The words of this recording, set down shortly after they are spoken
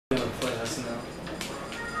ass now.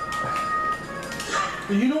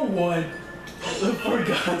 But you know what? For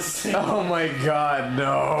God's sake. Oh my God,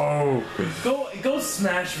 no. Go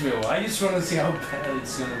Smashville. I just want to see how bad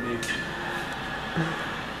it's gonna be.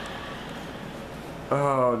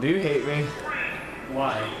 Oh, do you hate me?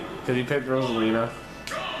 Why? Because you picked Rosalina.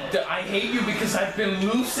 I hate you because I've been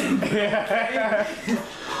losing.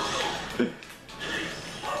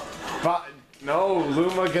 But no,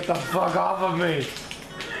 Luma, get the fuck off of me.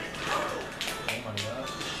 Oh my God.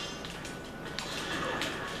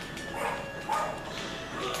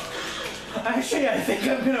 Actually, I think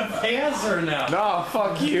I'm gonna pass her now. No,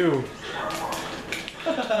 fuck you.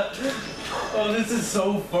 Oh, this is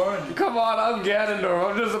so fun. Come on, I'm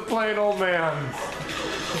Ganondorf. I'm just a plain old man.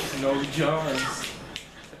 No Johns.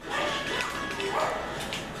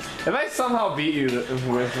 If I somehow beat you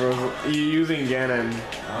with using Ganon,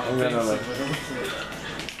 I'm gonna like.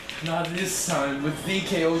 Not this time. With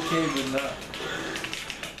DK, okay, but not.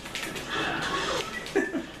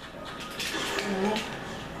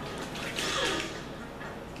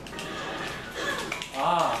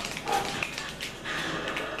 Ah.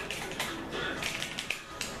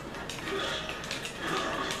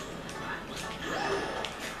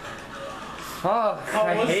 Fuck, Oh,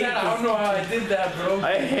 I what's hate that? I don't know how I did that, bro.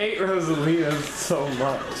 I hate Rosalina so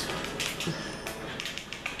much.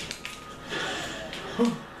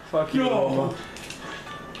 Fuck you, No. Luma.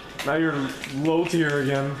 Now you're low tier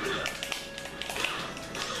again.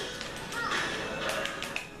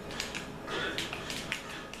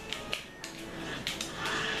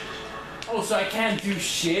 Oh, so I can't do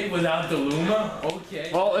shit without the Luma?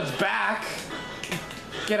 Okay. Well, it's back.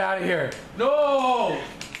 Get out of here. No!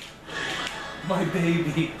 My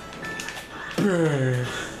baby.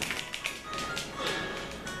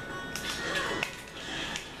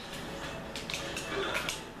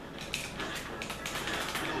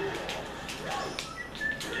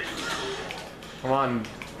 Come on.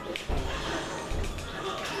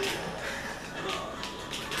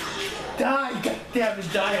 Die!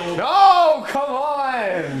 Goddammit, die! Oh. No, come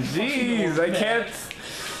on. Jeez, I can't.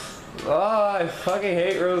 Oh, I fucking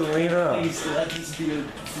hate Rosalina. Please let this be a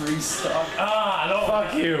free stock. Ah, no.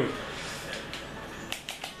 Fuck you.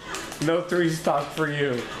 No 3 stock for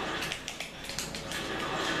you.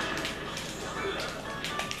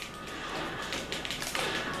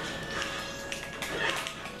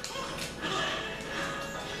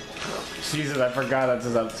 Jesus, I forgot that's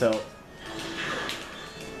his up tilt.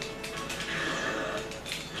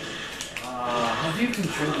 How do you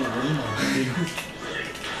control the Luma?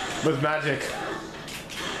 With magic.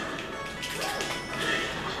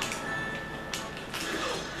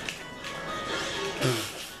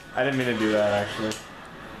 I didn't mean to do that, actually.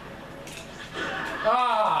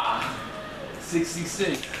 Ah!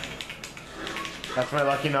 66. That's my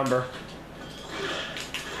lucky number.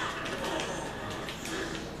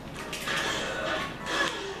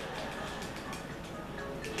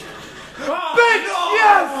 Oh, Bitch! no!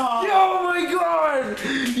 Yes! Oh my god!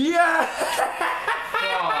 Yeah!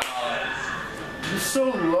 You're so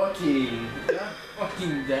lucky. God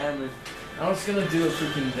fucking damn it. I was gonna do a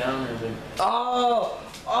freaking downer, but... Oh!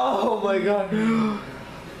 Oh my god!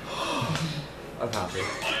 I'm happy.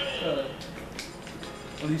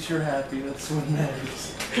 At least you're happy, that's what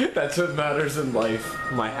matters. That's what matters in life.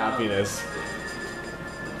 My happiness.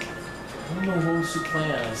 I don't know who else to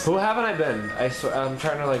play as. Who haven't I been? I'm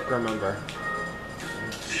trying to like remember.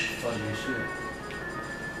 Funny shit.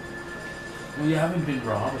 Well, you haven't been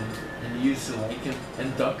Robin, and you used to like him,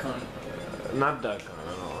 and Duck Hunt. Not Duck Hunt.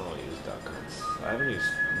 I don't use Duck Hunts. I haven't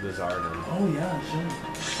used Lizardon. Oh yeah, sure.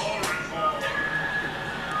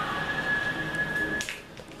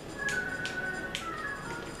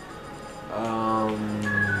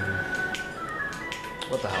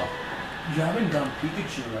 What the hell? You haven't done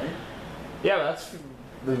Pikachu, right? Yeah, but that's.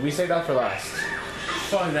 We saved that for last.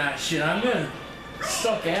 Fuck that shit. I'm gonna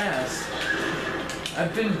suck ass.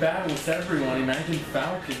 I've been bad with everyone. Imagine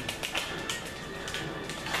Falcon.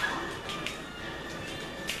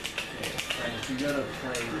 Okay, Frank, you gotta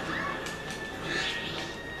play.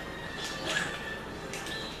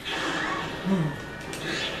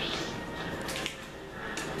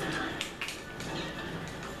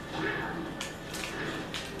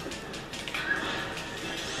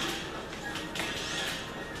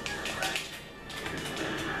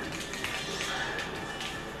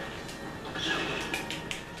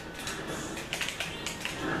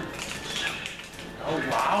 Oh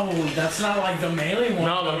wow, that's not like the melee one.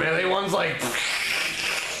 No, the melee one's like.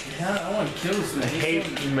 Yeah, that one kills me. I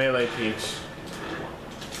hate melee Peach.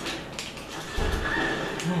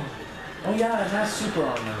 Oh yeah, it has super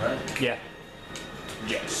armor, right? Yeah.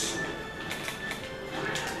 Yes.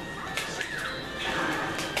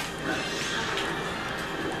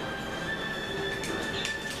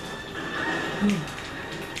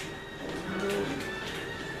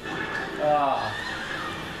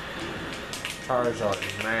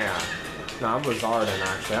 Charizard, man. No, I'm Lizardin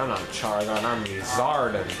actually. I'm not Charizard, I'm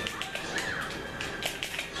Lizardin.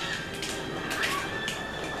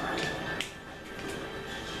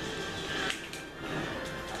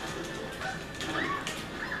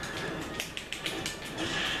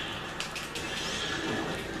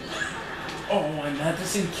 Oh, and that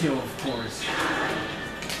doesn't kill, of course.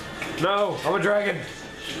 No, I'm a dragon.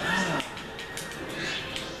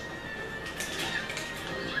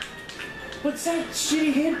 What's that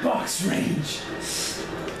shitty hitbox range?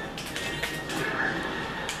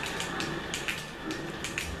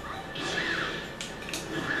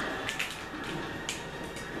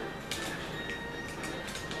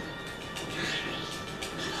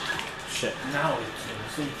 Shit. Now it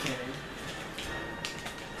kills, okay.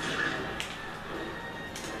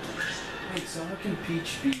 Wait, so how can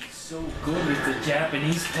Peach be so good with the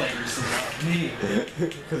Japanese players and not me?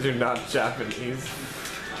 Because you're not Japanese.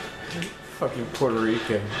 Fucking Puerto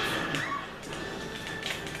Rican.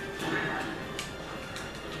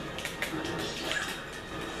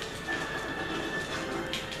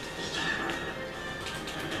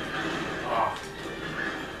 Oh.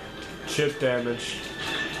 Chip damage.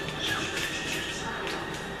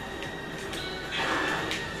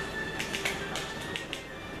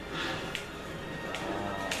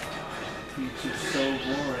 Peach is so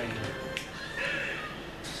boring.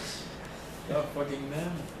 God fucking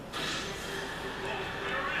damn.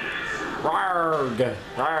 Arrgh!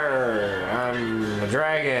 Arrgh! I'm a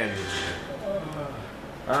dragon.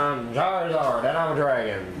 I'm Charizard and I'm a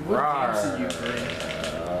dragon. What games did you bring?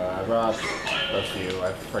 I brought a few.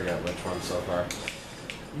 I forget which ones so far.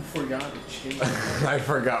 You forgot which game. I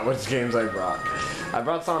forgot which games I brought. I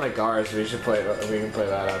brought Sonic R, so we should play. We can play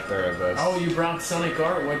that out there. But Oh, you brought Sonic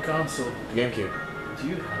R? What console? GameCube. Do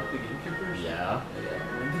you have the GameCube version? Yeah.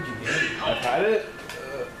 When did you get it? I've had it.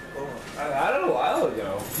 I had it a while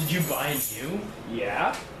ago. Did you buy it new?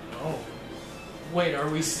 Yeah. Oh. Wait, are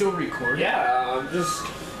we still recording? Yeah. I'm just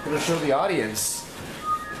gonna show the audience.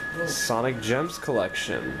 Oh. Sonic Gems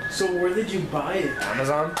collection. So where did you buy it?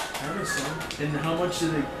 Amazon. Amazon. And how much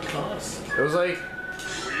did it cost? It was like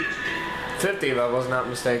 50 if I was not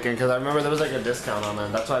mistaken, because I remember there was like a discount on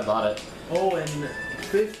it. That's why I bought it. Oh, and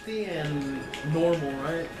 50 and normal,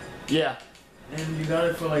 right? Yeah. And you got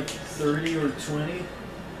it for like 30 or 20?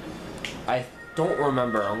 I don't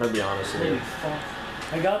remember. I'm gonna be honest with Holy you. fuck.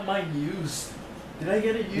 I got mine used. Did I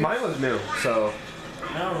get it used? Mine was new, so.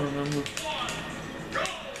 I don't remember.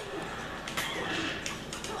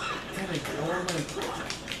 Damn it,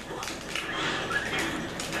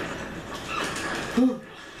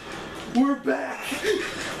 we're back!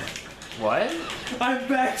 What? I'm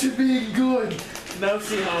back to being good! Now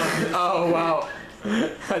see how I'm doing. Oh wow.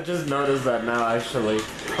 I just noticed that now actually.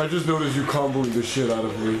 I just noticed you comboing the shit out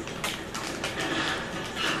of me.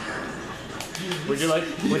 Would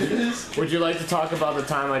you like to talk about the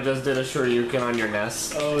time I just did a Shoryuken on your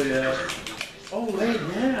nest? Oh yeah. Oh wait,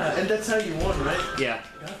 yeah. And that's how you won, right? Yeah.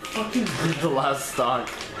 God fucking The last stock.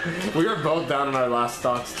 We were both down in our last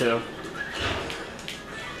stocks too.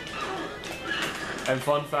 And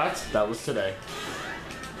fun fact, that was today.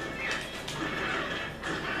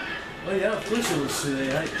 Oh yeah, of course it was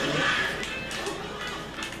today.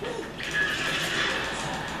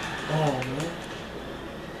 Oh man.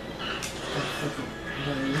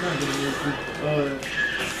 No, you're not gonna make it.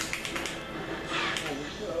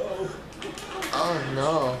 Oh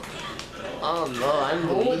no. Oh no, I'm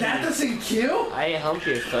Oh, bleeding. that doesn't kill? I hump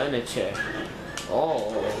your furniture.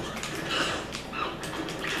 Oh.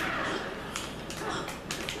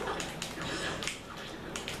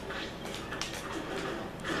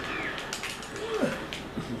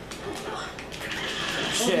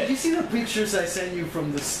 Oh, did you see the pictures I sent you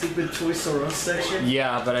from the stupid Toys R Us section?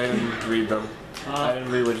 Yeah, but I didn't read them. I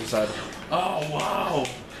didn't read what you said. Oh, wow.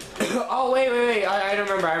 Oh, wait. I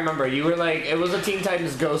remember. You were like, it was a Teen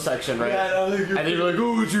Titans Go section, right? Yeah, no, and then you're like,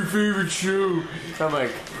 oh, what's your favorite show? I'm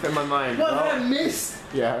like, in my mind. What oh. I missed?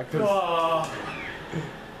 Yeah, Oh,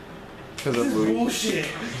 because this of is Louis. bullshit.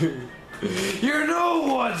 You know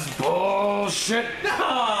what's bullshit?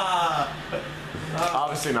 Ah.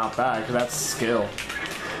 Obviously not that, because that's skill.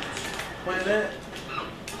 Wait a minute.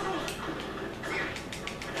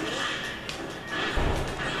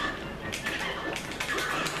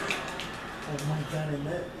 Oh my god, and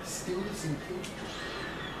that still isn't cool.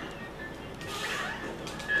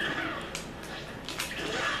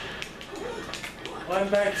 Well, I'm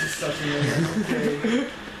back to stuff again,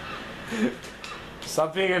 okay?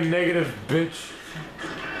 Stop being a negative bitch.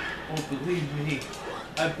 Oh, believe me,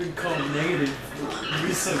 I've been called negative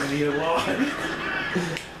recently a lot.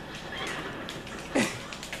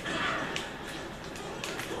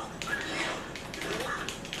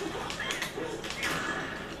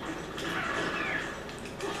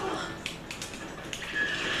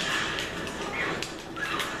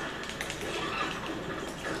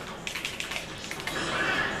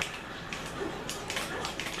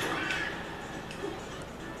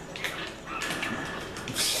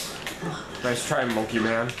 Nice try, Monkey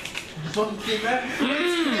Man. Monkey Man?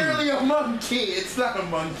 It's clearly a monkey! It's not a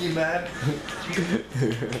monkey man.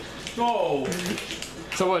 No!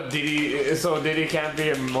 So what, did he can't be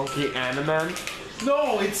a monkey and a man?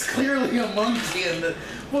 No, it's clearly a monkey and the...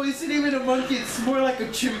 Well, it's not even a monkey, it's more like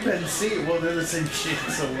a chimpanzee. Well, they're the same shit,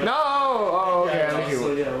 so what? No! Oh, okay, Yeah, I think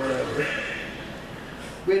so, yeah, whatever.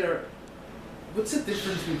 Wait, what's the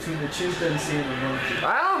difference between a chimpanzee and a monkey?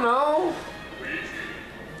 I don't know.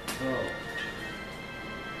 Oh.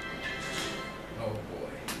 Oh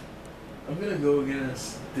boy. I'm gonna go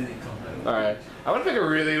against Diddy Kong. Alright. I want to pick a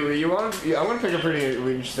really... I'm gonna pick a pretty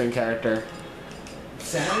interesting character.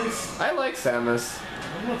 Samus? I like Samus.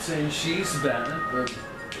 I'm not saying she's bad, but...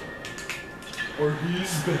 Or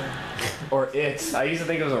he's bad. Or it. I used to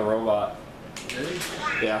think it was a robot. Really?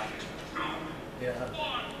 Yeah. Yeah.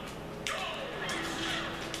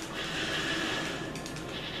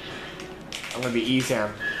 I'm gonna be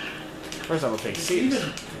E-Sam. First I will pick C.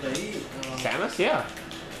 Samus? Yeah.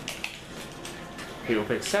 He will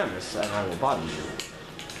pick Samus, and I will bottom you.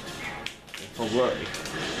 For glory.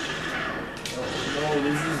 Oh no,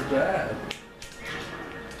 this is bad.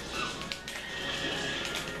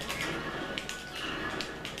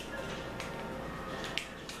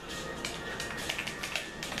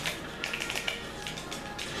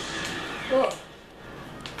 Oh.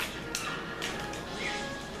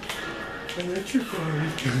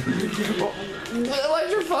 Electrifying.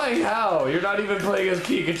 Electrifying how? You're not even playing as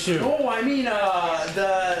Pikachu. Oh, I mean,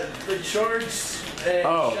 the charge.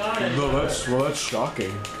 Oh, well, that's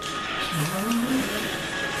shocking.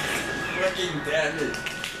 Fucking damn it.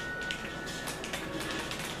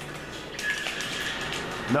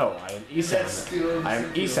 No, I am E-Sam. I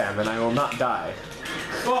am E-Sam, and I will not die.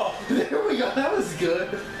 Oh, there we go. That was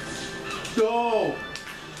good. No.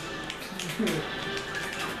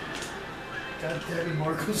 God damn it,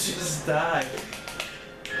 Marcos just died.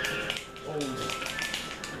 Oh.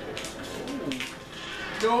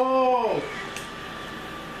 Oh. No.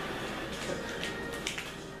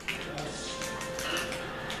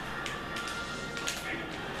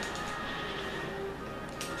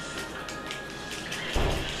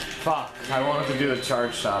 Fuck, I wanted to do the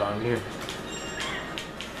charge shot on you.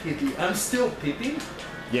 Pippi. I'm still Pippi?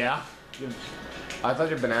 Yeah? I thought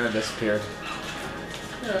your banana disappeared.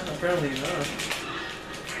 Yeah, apparently not.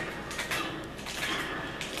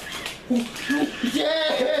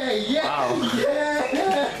 Yeah! Yeah! Wow.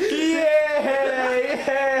 Yeah! Yeah!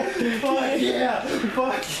 Fuck yeah!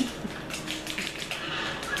 Fuck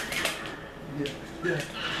yeah! Yeah!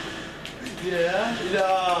 Yeah!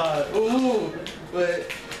 Nah! Ooh! But...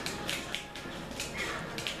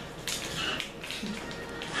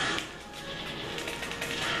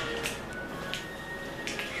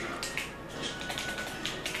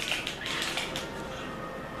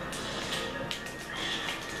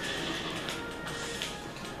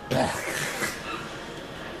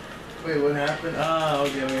 Wait, what happened? Ah,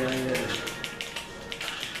 okay, wait, I get it.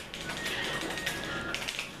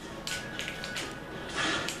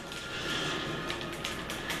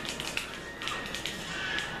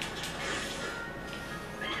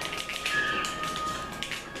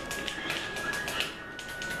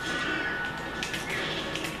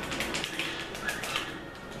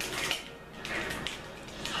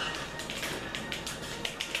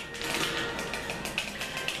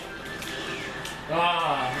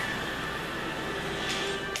 Ah!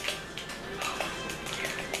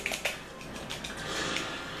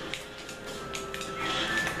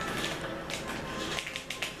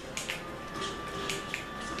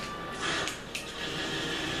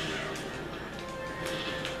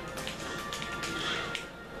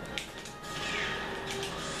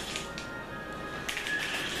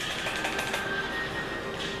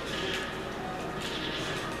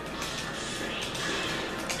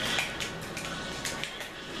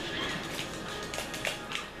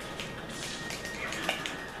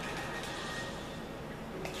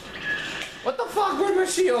 What the fuck with my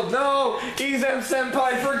shield? No! E-Sam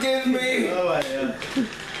Senpai, forgive me! Oh, yeah.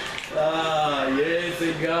 Ah, yes,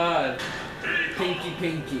 thank God. Pinky,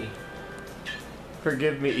 pinky.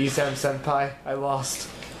 Forgive me, E-Sam Senpai. I lost.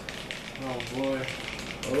 Oh, boy.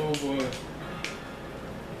 Oh, boy.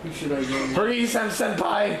 Who should I go? For E-Sam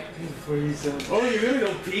Senpai! For yourself. Oh, you're gonna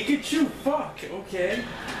go Pikachu? Fuck, okay.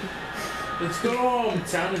 Let's go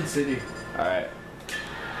town and city. Alright.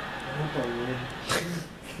 I hope I win.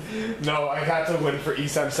 No, I got to win for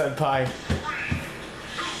E-Sam Senpai.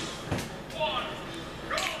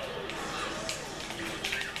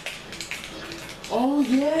 Oh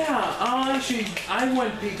yeah. Actually, I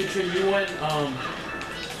went Pikachu. You went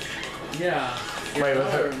yeah. Wait,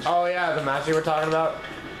 was it? Oh yeah, the match you were talking about?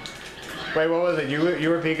 Wait, what was it? You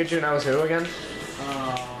were Pikachu and I was who again?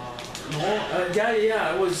 No,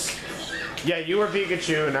 yeah, it was. Yeah, you were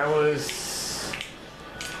Pikachu and I was.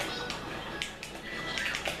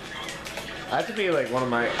 I had to be like one of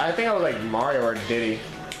my. I think I was like Mario or Diddy.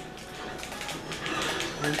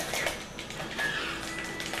 I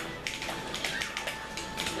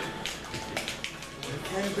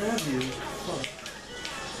can't grab you. Fuck.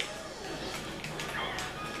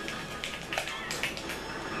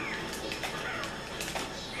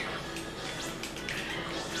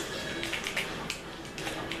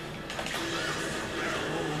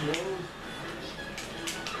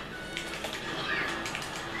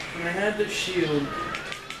 And I had the shield.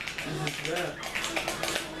 What is that?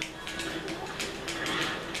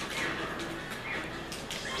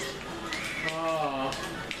 Ah.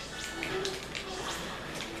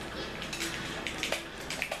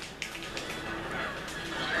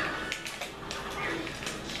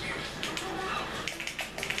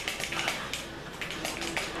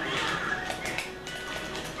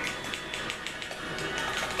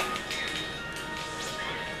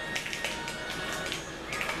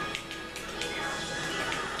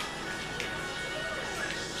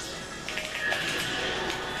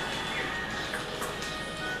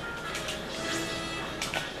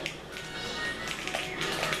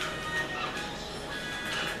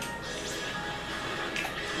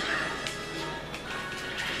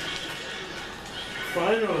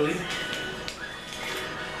 Finally.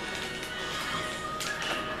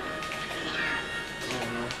 Oh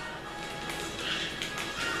no.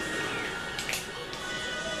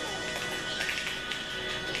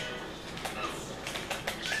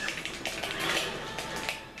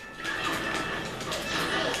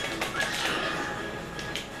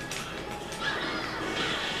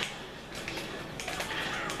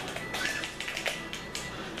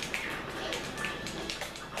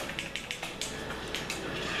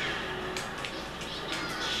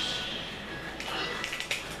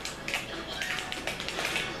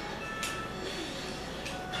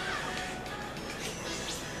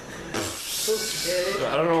 Okay.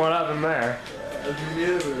 I don't know what happened there.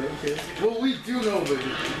 Yeah, okay. Well, we do know, but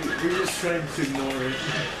we're just trying to ignore it.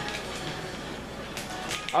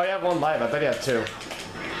 Oh, you have one life. I thought you had two.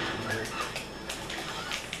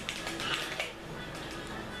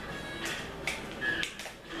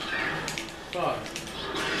 Fuck.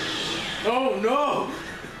 Oh no!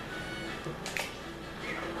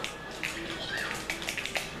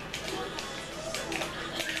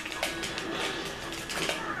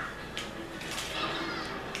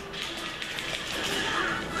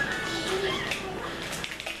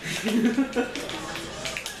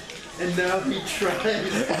 And now he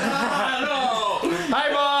tries. Ah, no! Hi,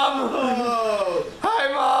 Mom! Oh! Hi,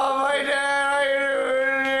 Mom! Hi, Dad! How you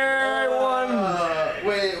doing? I won!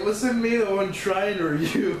 Wait, was it me the one trying or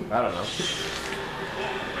you? I don't know.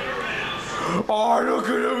 Oh, look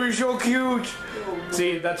at him! He's so cute!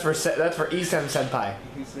 See, that's for Isam Senpai.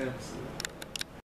 He said.